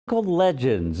Musical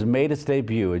Legends made its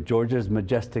debut at Georgia's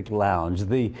Majestic Lounge.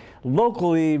 The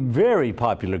locally very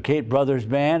popular Cate Brothers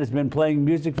Band has been playing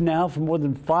music now for more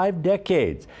than 5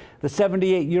 decades. The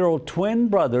 78-year-old twin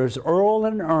brothers, Earl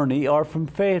and Ernie, are from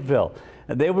Fayetteville.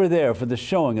 And they were there for the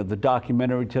showing of the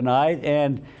documentary tonight,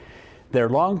 and their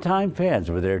longtime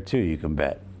fans were there too, you can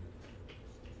bet.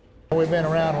 We've been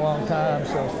around a long time,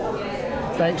 so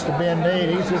thanks to Ben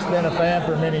Mead, he's just been a fan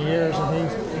for many years, and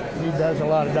he does a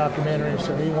lot of documentaries,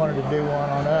 so he wanted to do one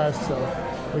on us,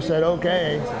 so we said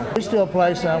okay. We still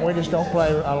play some, we just don't play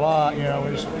a lot, you know,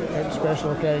 we just at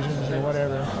special occasions or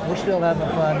whatever. We're still having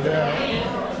fun doing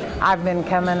it. I've been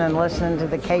coming and listening to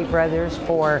the Cate Brothers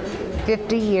for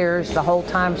 50 years, the whole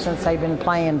time since they've been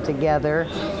playing together.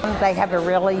 They have a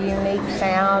really unique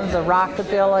sound, the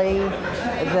rockabilly,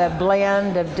 the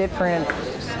blend of different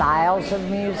styles of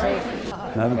music.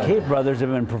 Now, the Cate Brothers have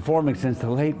been performing since the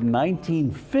late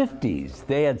 1950s.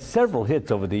 They had several hits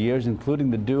over the years,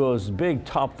 including the duo's big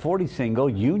top 40 single,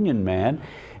 Union Man,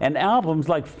 and albums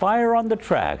like Fire on the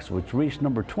Tracks, which reached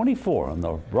number 24 on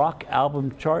the rock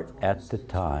album chart at the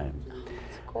time.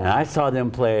 Cool. And I saw them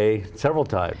play several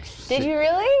times. Did you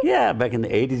really? Yeah, back in the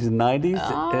 80s and 90s,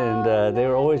 and they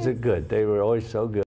were always good. They were always so good.